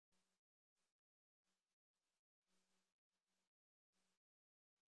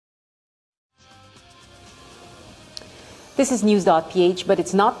This is News.ph, but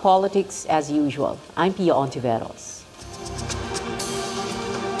it's not politics as usual. I'm Pia Ontiveros.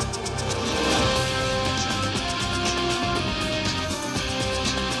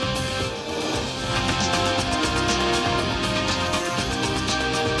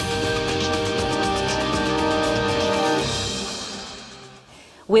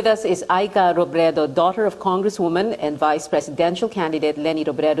 With us is Aika Robredo, daughter of Congresswoman and Vice Presidential candidate Leni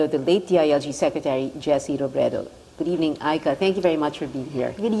Robredo, the late DILG Secretary Jessie Robredo. Good evening, Aika. Thank you very much for being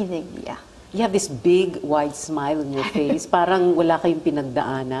here. Good evening, Pia. You have this big, wide smile on your face. Parang wala kayong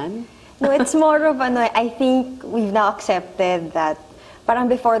pinagdaanan. No, it's more of I think we've now accepted that parang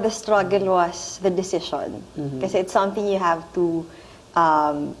before the struggle was the decision. Kasi it's something you have to,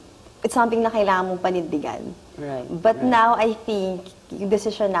 it's something na kailangan mong panindigan. Right. But now I think yung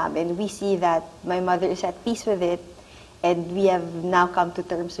decision namin, we see that my mother is at peace with it and we have now come to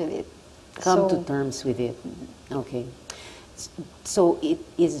terms with it. Come to terms with it. Okay. So it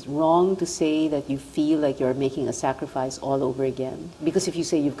is wrong to say that you feel like you're making a sacrifice all over again? Because if you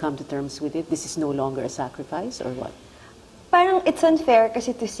say you've come to terms with it, this is no longer a sacrifice, or what? Parang it's unfair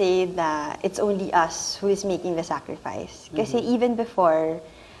kasi to say that it's only us who is making the sacrifice. Kasi even before,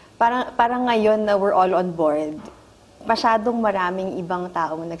 parang ngayon na we're all on board, masyadong maraming ibang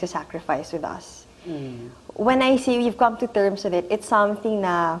taong nagsasacrifice with us. When I say we've come to terms with it, it's something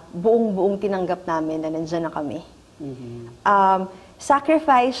na buong-buong tinanggap namin na nandiyan na kami.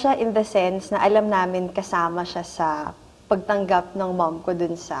 Sacrifice siya in the sense na alam namin kasama siya sa pagtanggap ng mom ko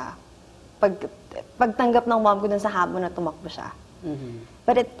dun sa pagtanggap ng mom ko dun sa hamon na tumakbo siya.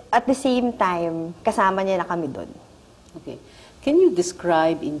 But at the same time, kasama niya na kami dun. Okay. Can you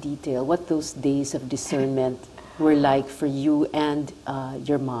describe in detail what those days of discernment were like for you and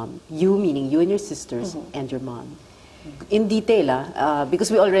your mom? You meaning you and your sisters and your mom. In detail, because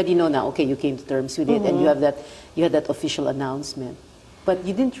we already know now, okay, you came to terms with it and you had that official announcement. But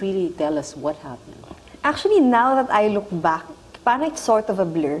you didn't really tell us what happened. Actually, now that I look back, parang it's sort of a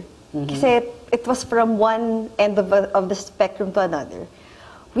blur. Kasi it was from one end of the spectrum to another.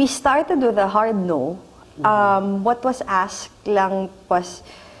 We started with a hard no. What was asked lang was,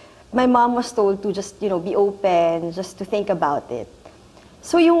 my mom was told to just, be open, just to think about it.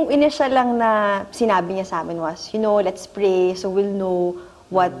 So yung initial lang na sinabi niya sa amin was, let's pray so we'll know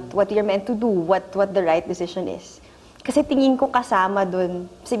what you're meant to do, what the right decision is. Kasi tingin ko kasama dun,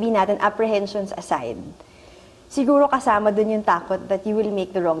 sabihin natin, apprehensions aside, siguro kasama dun yung takot that you will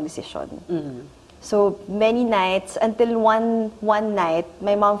make the wrong decision. So many nights, until one night,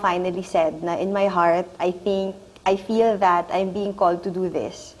 my mom finally said na in my heart, I feel that I'm being called to do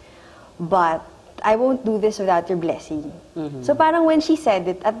this. But I won't do this without your blessing. So parang when she said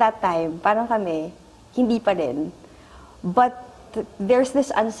it, at that time, parang kami, hindi pa rin. But there's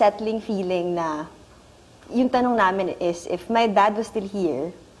this unsettling feeling na, yung tanong namin is, if my dad was still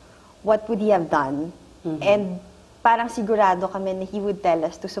here, what would he have done? And parang sigurado kami na he would tell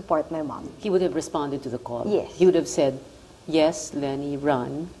us to support my mom. He would have responded to the call. Yes. He would have said, yes, Leni,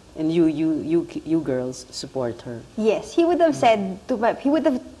 run. And you girls support her. Yes, he would have said he would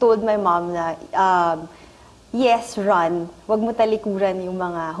have told my mom na, yes, run. Wag mo talikuran yung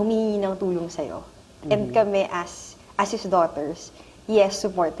mga humingi ng tulong sa'yo. And kami as his daughters, yes,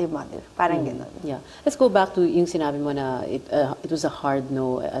 support your mother. Parang ganun. Yeah. Let's go back to yung sinabi mo na it was a hard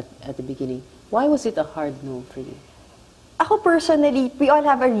no at the beginning. Why was it a hard no for you? Ako personally, we all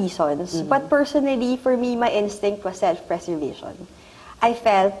have our reasons. But personally, for me, my instinct was self-preservation. I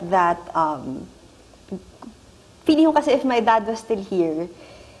felt that, feeling ko kasi if my dad was still here,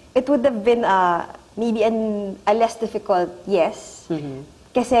 it would have been maybe a less difficult yes.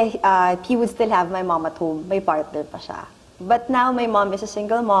 Kasi he would still have my mom at home, may partner pa siya. But now my mom is a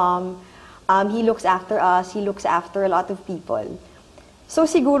single mom, he looks after us, he looks after a lot of people. So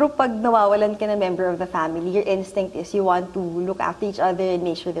siguro pag nawawalan ka na member of the family, your instinct is you want to look after each other and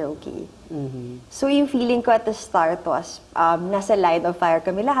make sure they're okay. So yung feeling ko at the start was, nasa line of fire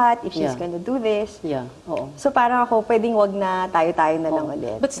kami lahat, if she's gonna do this. Yeah, oo. So parang ako, pwedeng wag na tayo-tayo na lang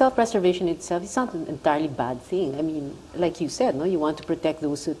ulit. But self-preservation itself is not an entirely bad thing. I mean, like you said, no, you want to protect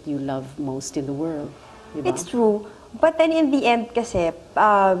those that you love most in the world. Diba? It's true. But then in the end kasi,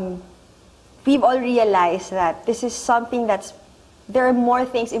 we've all realized that this is something there are more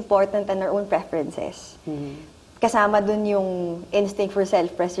things important than our own preferences. Kasama dun yung instinct for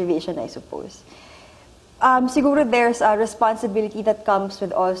self-preservation, I suppose. Siguro there's a responsibility that comes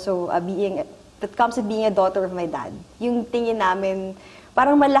with also being a daughter of my dad. Yung tingin namin,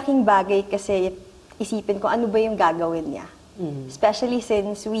 parang malaking bagay kasi isipin ko ano ba yung gagawin niya. Especially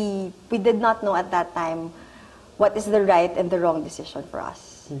since we did not know at that time what is the right and the wrong decision for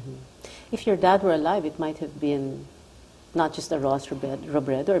us. If your dad were alive, it might have been not just a Ross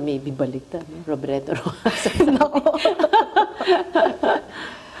Robredo, or maybe baliktad, no? Robredo Ross.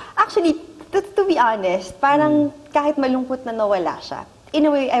 Actually, to be honest, parang kahit malungkot na nawala siya, in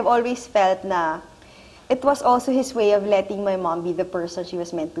a way, I've always felt na it was also his way of letting my mom be the person she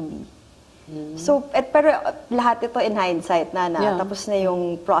was meant to be. So, pero lahat ito in hindsight na, Yeah. tapos na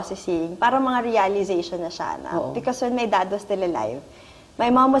yung processing, parang mga realization na siya na. Oo. Because when my dad was still alive,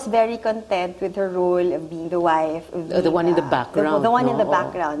 my mom was very content with her role of being the wife. Of The being, one in the background. The one in no? the Oo.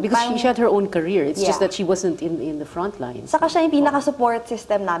 background. Because Parang- she had her own career. It's just Yeah. that she wasn't in the front lines. Saka siya yung pinaka-support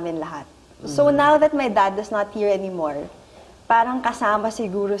system namin lahat. So now that my dad is not here anymore, parang kasama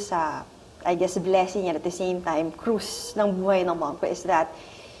siguro sa, I guess, blessing and at the same time, cruise ng buhay ng mom ko is that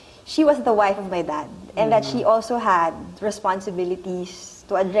she was the wife of my dad. And that she also had responsibilities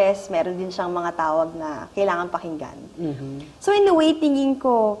to address. Meron din siyang mga tawag na kailangan pakinggan. So in a way, tingin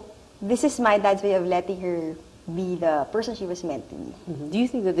ko, this is my dad's way of letting her be the person she was meant to be. Do you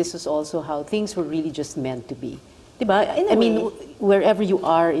think that this was also how things were really just meant to be? Diba? In a I mean, way. wherever you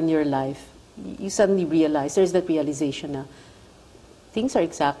are in your life, you suddenly realize, there's that realization na things are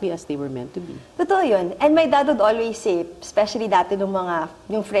exactly as they were meant to be. Totoo yun. And my dad would always say, especially dati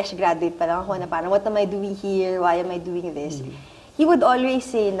yung fresh graduate pa lang ako na parang, what am I doing here? Why am I doing this? He would always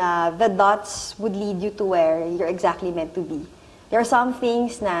say na the dots would lead you to where you're exactly meant to be. There are some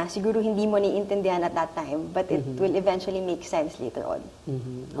things na siguro hindi mo naiintindihan at that time, but it will eventually make sense later on.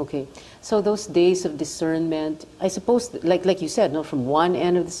 Okay. So those days of discernment, I suppose, like you said, no, from one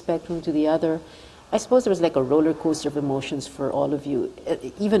end of the spectrum to the other, I suppose there was like a roller coaster of emotions for all of you,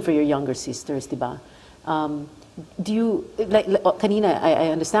 even for your younger sisters, diba? Do you, kanina,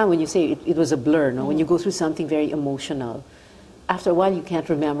 I understand when you say it was a blur, no? When you go through something very emotional, after a while you can't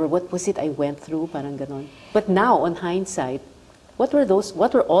remember, what was it I went through, parang ganon. But now, on hindsight, what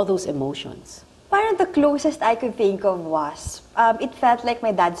were all those emotions? Parang the closest I could think of was, it felt like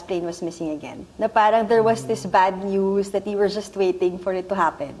my dad's plane was missing again. Na parang there was this bad news that we were just waiting for it to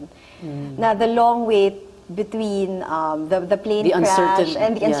happen. Na the long wait between the plane The crash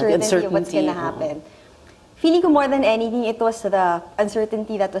and the yeah, uncertainty of what's gonna oo. happen. Feeling ko more than anything, it was the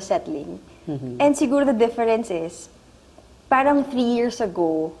uncertainty that was settling. And siguro the difference is, parang 3 years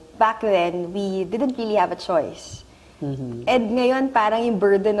ago, back then, we didn't really have a choice. And ngayon, parang yung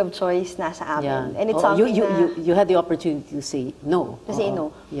burden of choice nasa amin. And it's something you had the opportunity to say no. To say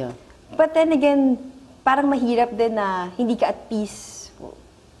no. Yeah. But then again, parang mahirap din na hindi ka at peace.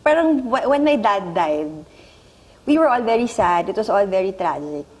 Parang when my dad died, we were all very sad. It was all very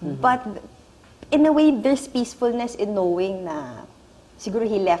tragic. But in a way, there's peacefulness in knowing na siguro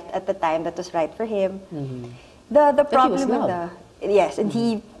he left at the time that was right for him. The problem with yes, and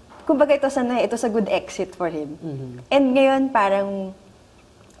he, kumbaga it was a good exit for him. And ngayon parang,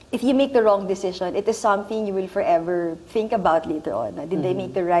 if you make the wrong decision, it is something you will forever think about later on. Did they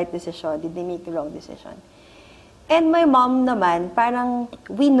make the right decision? Did they make the wrong decision? And my mom naman, parang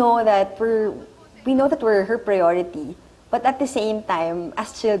we know that we're her priority. But at the same time,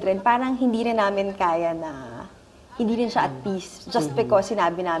 as children, parang hindi rin namin kaya na, hindi rin siya at peace just because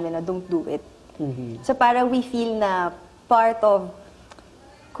sinabi namin na don't do it. So parang we feel na part of,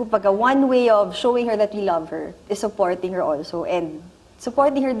 kumbaga, one way of showing her that we love her is supporting her also and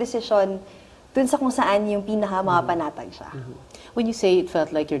supporting her decision dun sa kung saan yung pinaka-mapanatag siya. When you say it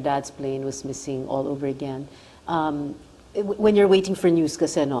felt like your dad's plane was missing all over again, when you're waiting for news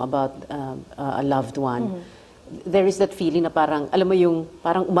kasi no, about a loved one, there is that feeling na parang, alam mo yung,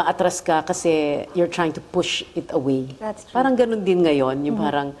 parang umaatras ka kasi you're trying to push it away. That's true. Parang ganun din ngayon, yung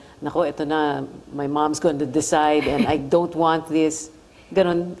parang, nako, ito na, my mom's going to decide and I don't want this.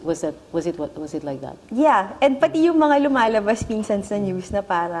 Ganun, was it like that? Yeah, and pati yung mga lumalabas minsan sa news na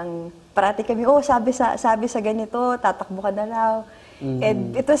parang, parati kami, sabi sa ganito, tatakbo ka na raw.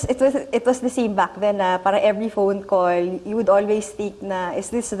 And it was the same back then na parang every phone call, you would always think na,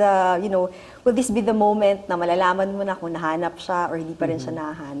 is this will this be the moment na malalaman mo na kung nahanap siya or hindi pa rin siya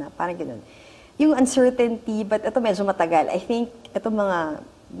nahanap? Parang ganun. Yung uncertainty, but ito medyo matagal. I think ito mga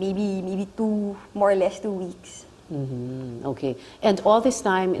maybe more or less 2 weeks. Okay. And all this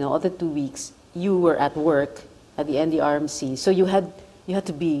time, all the 2 weeks, you were at work at the NDRMC. So you had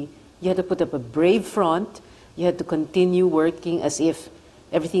to put up a brave front. You had to continue working as if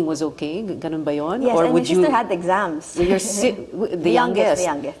everything was okay. Ganun ba yun? Yes, or and would my sister had exams. You're the youngest. The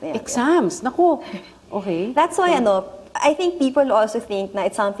youngest. Exams. Naku. Okay. That's why I think people also think na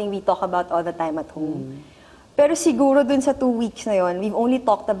it's something we talk about all the time at home. Pero siguro dun sa 2 weeks na yon, we've only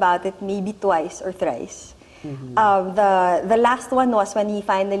talked about it maybe twice or thrice. The last one was when he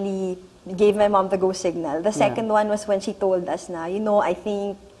finally gave my mom the go signal. The second one was when she told us na, I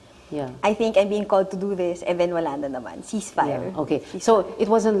think Yeah. I think I'm being called to do this, and then wala na naman. Ceasefire. Yeah. Okay. Ceasefire. So it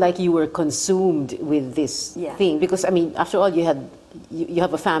wasn't like you were consumed with this Yeah. thing because I mean, after all, you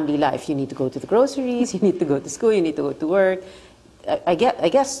have a family life. You need to go to the groceries. You need to go to school. You need to go to work. I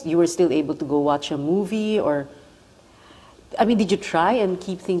guess you were still able to go watch a movie or. I mean, did you try and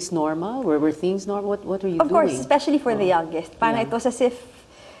keep things normal? Were things normal? What were you doing? Of course, especially for the youngest. Parang Yeah. it was as if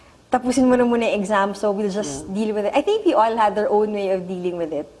tapusin mo na muna yung exam, so we'll just deal with it. I think we all had their own way of dealing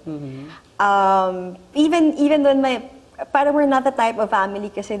with it. Even when parang we're not the type of family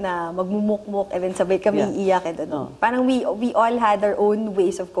kasi na magmumukmuk and then sabay kami iiyak and ano. Parang we all had our own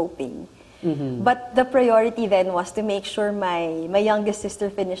ways of coping. But the priority then was to make sure my youngest sister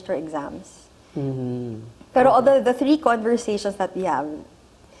finished her exams. Pero although the 3 conversations that we have,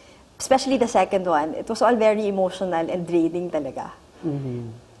 especially the second one, it was all very emotional and draining talaga.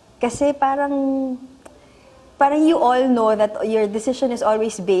 Kasi parang you all know that your decision is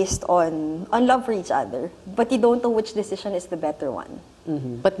always based on love for each other, but you don't know which decision is the better one.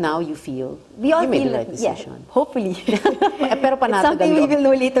 But now you feel We all you made feel the right decision. Yeah, hopefully. Pero It's panatag something ang we loob. will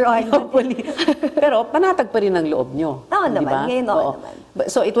know later on. Hopefully. Pero panatag pa rin ang loob nyo. Oo di naman, ba? ngayon oo Oo. naman.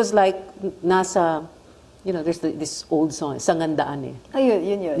 So it was like nasa, there's this old song, Sangandaan eh. Ayun,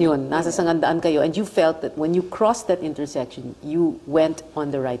 yun. Yun, nasa Sangandaan kayo and you felt that when you crossed that intersection, you went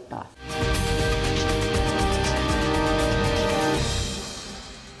on the right path.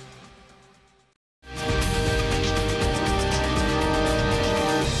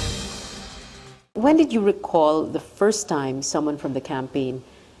 When did you recall the first time someone from the campaign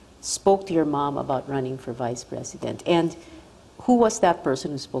spoke to your mom about running for vice president? And who was that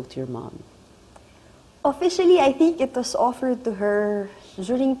person who spoke to your mom? Officially, I think it was offered to her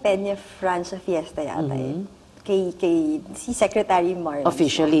during Peña Francia Fiesta yata eh. Kay si Secretary Marlon.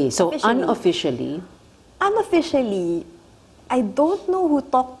 Officially. So Officially. Unofficially, I don't know who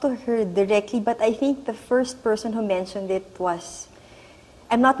talked to her directly, but I think the first person who mentioned it was,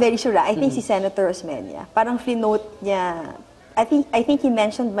 I'm not very sure, I think si Senator Osmeña. Parang flinote niya, I think he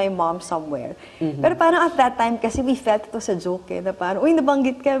mentioned my mom somewhere. Pero parang at that time, kasi we felt it was a joke eh, na parang, uy,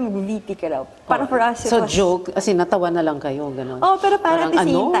 nabanggit ka, mag-VP ka raw. Parang for us, it so was... joke, as in natawa na lang kayo, gano'n. Oh, pero parang at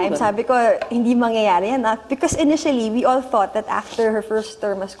the same time, Ganun. sabi ko, hindi mangyayari yan. Because initially, we all thought that after her first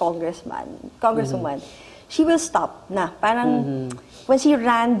term as congresswoman, she will stop na. Parang, when she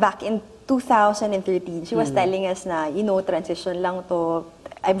ran back in 2013, she was telling us na, transition lang to.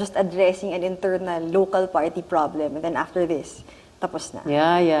 I'm just addressing an internal local party problem. And then after this, tapos na.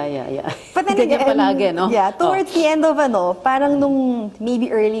 Yeah. But then Ganyan again, palagi, no? yeah, towards the end of parang nung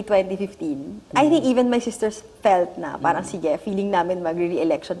maybe early 2015, I think even my sisters felt na, parang sige, feeling namin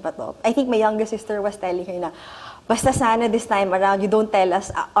mag-re-election pa to. I think my youngest sister was telling her na, basta sana this time around, you don't tell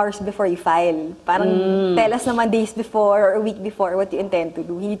us hours before you file. Parang tell us naman days before or a week before what you intend to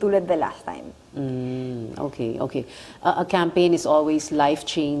do. Hindi tulad the last time. Okay. A campaign is always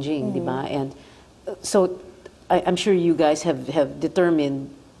life-changing, di ba? And so I'm sure you guys have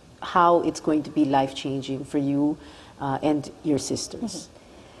determined how it's going to be life-changing for you and your sisters.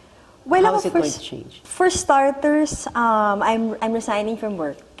 Well, how is it going to change? For starters, I'm resigning from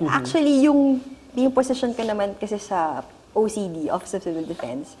work. Actually, yung position ko naman kasi sa OCD, Office of Civil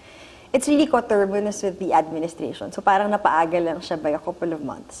Defense, it's really coterminous with the administration. So parang napaaga lang siya by a couple of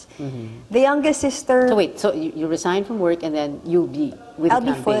months. The youngest sister... So wait, so you resign from work and then you'll be with the campaign?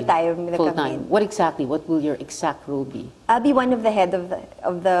 I'll be full-time with the campaign. What will your exact role be? I'll be one of the head of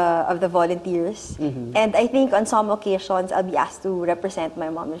the volunteers. And I think on some occasions, I'll be asked to represent my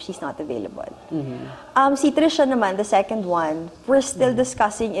mom if she's not available. Si Trisha naman, the second one, we're still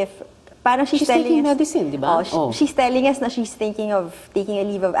discussing if... Parang she's telling taking us, medicine, di ba? She's telling us na she's thinking of taking a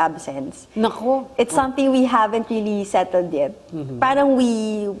leave of absence. Nako. It's something we haven't really settled yet. Parang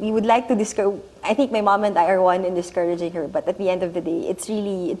we would like to discourage. I think my mom and I are one in discouraging her, but at the end of the day, it's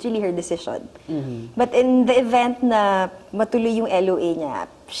really her decision. But in the event na matuloy yung LOA niya,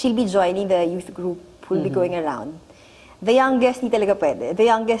 she'll be joining the youth group who'll be going around. The youngest, hindi talaga pwede. The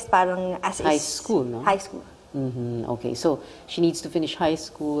youngest parang as High is... school, no? High school. Okay, so she needs to finish high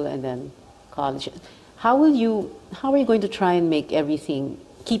school and then college. How are you going to try and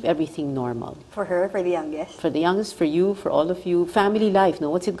keep everything normal? For her, for the youngest? For the youngest, for you, for all of you, family life, no?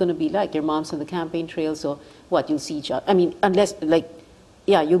 What's it going to be like? Your mom's on the campaign trail, so what, you'll see each other? I mean, unless,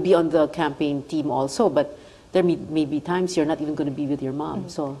 you'll be on the campaign team also, but there may be times you're not even going to be with your mom,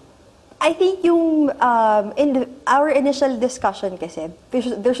 so... I think yung our initial discussion kasi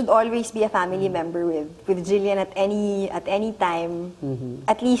there should always be a family member with Jillian at any time.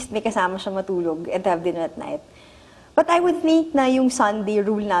 At least may kasama siya matulog and have dinner at night. But I would think na yung Sunday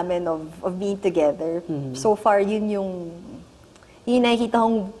rule namin of being together. So far yun nakikita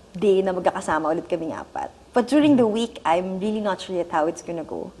kong day na magkakasama ulit kaming apat. But during the week, I'm really not sure yet how it's gonna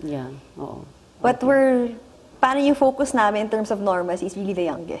go. Yeah, oo. But parang yung focus namin in terms of normas is really the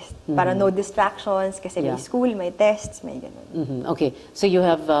youngest. Para no distractions, kasi may school, may tests, may ganun. Okay, so you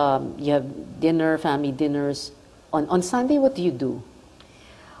have dinner, family dinners. On Sunday, what do you do?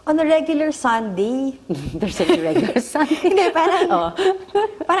 On a regular Sunday, There's a regular Sunday. hindi, parang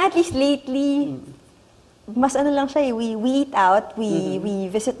at least lately, mas ano lang siya eh, we eat out, we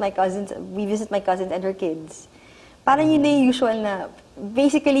visit my cousins and her kids. Parang yun na yung usual na,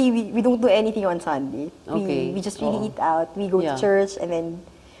 basically, we don't do anything on Sunday. Okay. We just really eat out, we go to church, and then,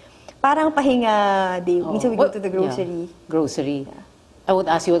 parang pahinga day. Minsan we go to the grocery. Yeah. Grocery. Yeah. I would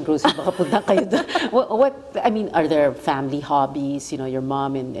ask you what grocery, baka punta kayo doon. I mean, are there family hobbies, your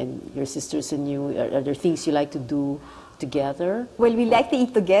mom and your sisters and you, are there things you like to do together? Well, we like to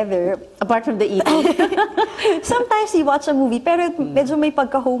eat together. Apart from the eating? Sometimes we watch a movie, pero medyo may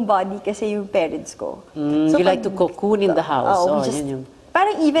pagka-homebody kasi yung parents ko. So you like to cocoon in the house?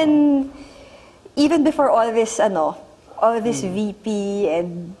 Parang even before all this, VP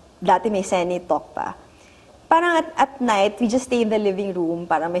and dati may Senate talk pa, parang at night, we just stay in the living room.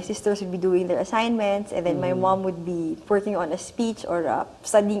 Parang my sisters would be doing their assignments, and then my mom would be working on a speech or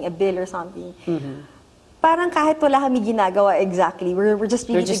studying a bill or something. Parang kahit wala kami ginagawa exactly, we're just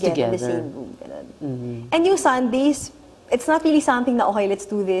really together in the same room. And yung Sundays, it's not really something na, okay, let's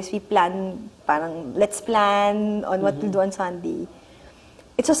do this. Let's plan on what to do on Sunday.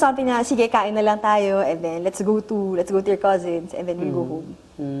 It's just something na, sige, kain na lang tayo, and then let's go to your cousins, and then we'll go home.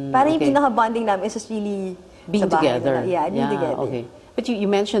 Parang yung pinaka-bonding namin is just really being together. Being together. Okay. But you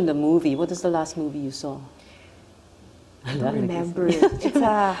mentioned the movie. What was the last movie you saw? I don't remember. It's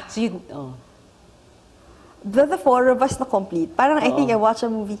the four of us na complete. Parang I think I watched a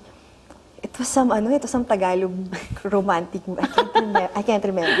movie. It was some Tagalog romantic movie. I can't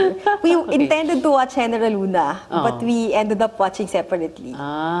remember. We intended to watch General Luna, but we ended up watching separately.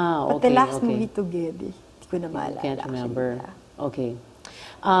 But the last movie together, hindi ko na maalala. I can't remember. Okay.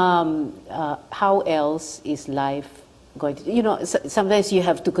 How else is life going to... sometimes you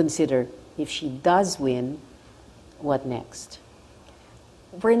have to consider, if she does win, what next?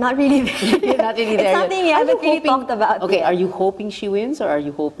 We're not really there. You're not really there. It's something we haven't really talked about. Okay, yet. Are you hoping she wins, or are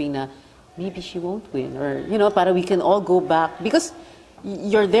you hoping na maybe she won't win? Or, para we can all go back. Because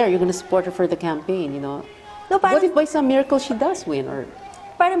you're there, you're going to support her for the campaign, No, what if by some miracle she does win? Or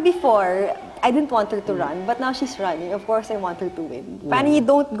parang before, I didn't want her to run, but now she's running. Of course, I want her to win. Parang you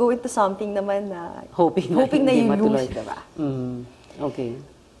don't go into something naman na hoping na you lose, diba? Okay.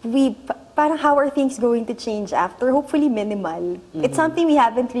 Parang how are things going to change after? Hopefully minimal. It's something we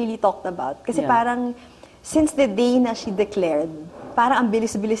haven't really talked about. Kasi parang, since the day na she declared, parang ang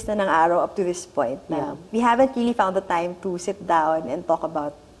bilis-bilis na ng araw up to this point na we haven't really found the time to sit down and talk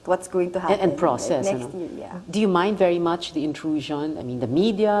about what's going to happen and process next year. Do you mind very much the intrusion? I mean, the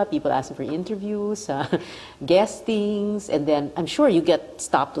media, people asking for interviews, guestings, and then I'm sure you get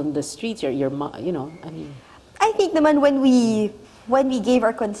stopped on the streets. I mean, I think naman when we gave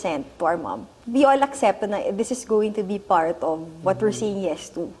our consent to our mom, we all accept na this is going to be part of what we're saying yes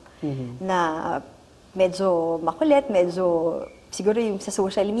to. Na medyo makulit, medyo siguro yung sa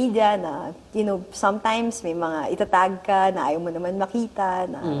social media na, sometimes may mga itatag ka na ayaw mo naman makita,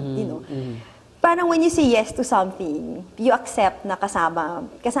 na, parang when you say yes to something, you accept na kasama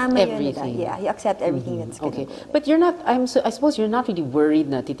everything. Yun. Yeah, you accept everything that's going to go. But you're not, I suppose you're not really worried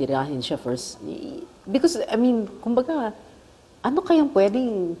na titirahin siya first. Because, I mean, kumbaga, ano kayang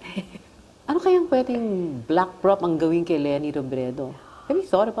pwedeng black prop ang gawin kay Leni Robredo? Have you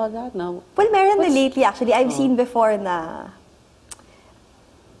thought about that now? Well, meron na lately actually. I've seen before na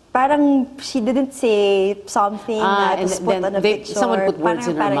parang she didn't say something to put on a picture. Someone put words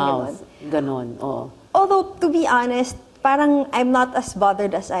in her mouth. Ganon. Although, to be honest, parang I'm not as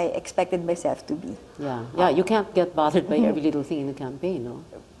bothered as I expected myself to be. Yeah, you can't get bothered by every little thing in the campaign, no?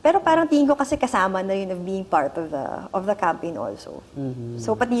 Pero parang tingin ko kasi kasama na yun of being part of the campaign also.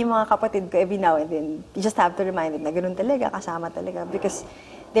 So pati yung mga kapatid ko, every now and then, you just have to remind them na ganun talaga, kasama talaga. Because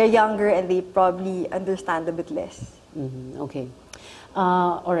they're younger and they probably understand a bit less. Okay.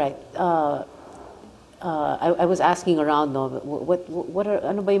 All right. I was asking around, no,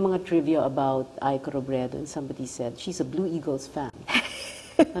 ano ba yung mga trivia about Aika Robredo? And somebody said, she's a Blue Eagles fan.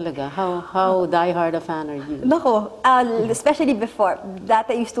 Talaga? How diehard a fan are you? Nako, especially before.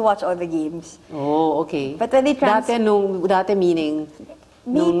 Dati I used to watch all the games. Oh, okay. But when they Dati meaning,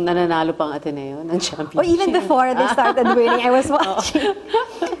 nung nananalo pang Ateneo ng championship. Or even before they started winning, I was watching.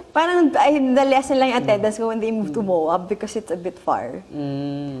 Parang the lesson lang yung attendance ko when they moved to Moab because it's a bit far.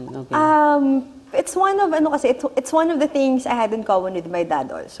 Okay. it's one of it's one of the things I had in common with my dad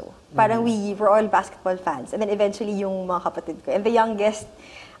also. Parang we were all basketball fans, and then eventually yung mga kapatid ko. And the youngest,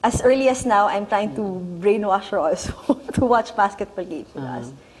 as early as now, I'm trying to brainwash her also to watch basketball games with us.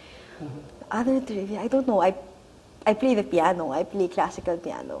 Other trivia, I don't know. I play the piano. I play classical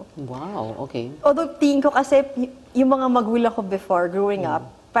piano. Wow, okay. Although tingin ko kasi yung mga magulang ko before growing up,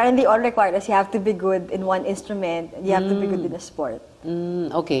 parang they all required us. You have to be good in one instrument. And you have to be good in a sport.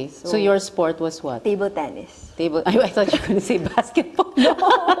 Okay, so your sport was what? Table tennis. I thought you were going to say basketball.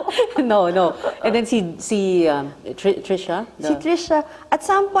 No. No. And then Trisha? Si Trisha, at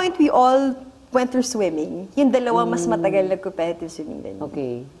some point we all went through swimming. Yung dalawa mas matagal nag-competitive swimming than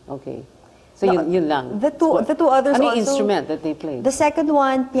me. Okay. So yun lang. The two others ano also. Ano instrument that they played? The second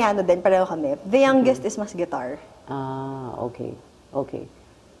one, piano din, pareho kami. The youngest is mas guitar. Okay.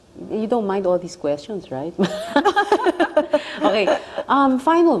 You don't mind all these questions, right? Okay.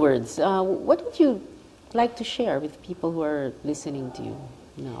 Final words. What would you like to share with people who are listening to you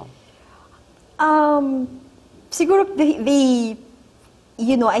now? Siguro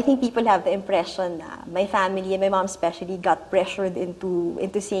I think people have the impression na my family and my mom especially got pressured into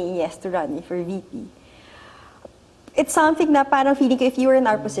saying yes to running for VP. It's something na parang feeling ko if you were in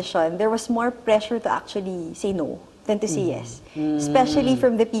our position, there was more pressure to actually say no than to say yes. Especially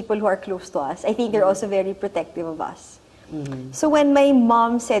from the people who are close to us. I think they're also very protective of us. So when my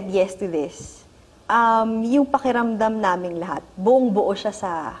mom said yes to this, yung pakiramdam naming lahat, buong-buo siya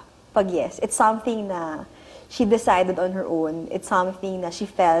sa pag-yes. It's something na she decided on her own. It's something that she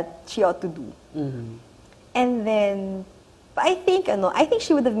felt she ought to do. And then, I think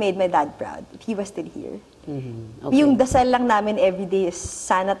she would have made my dad proud if he was still here. Okay. Yung dasal lang namin everyday is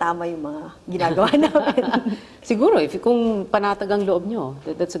sana tama yung mga ginagawa namin. Siguro, kung panatag ang loob nyo,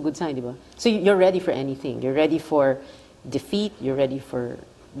 that's a good sign, di ba? So you're ready for anything. You're ready for defeat. You're ready for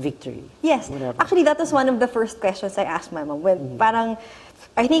victory. Yes. Whatever. Actually, that was one of the first questions I asked my mom. When parang,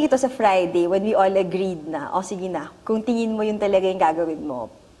 I think it was a Friday when we all agreed na, sige na, kung tingin mo yun talaga yung gagawin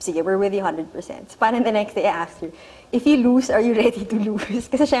mo, sige, we're with you 100%. So parang the next day I asked her, if you lose, are you ready to lose?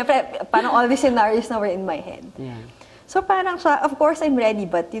 Kasi syempre, parang all these scenarios na were in my head. Yeah. So parang siya, of course I'm ready,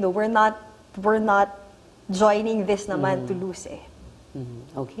 but we're not joining this naman to lose eh.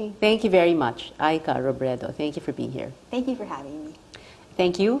 Okay. Thank you very much, Aika Robredo. Thank you for being here. Thank you for having me.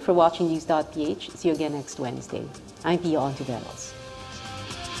 Thank you for watching News.ph. See you again next Wednesday. I'm Pia Ontiveros.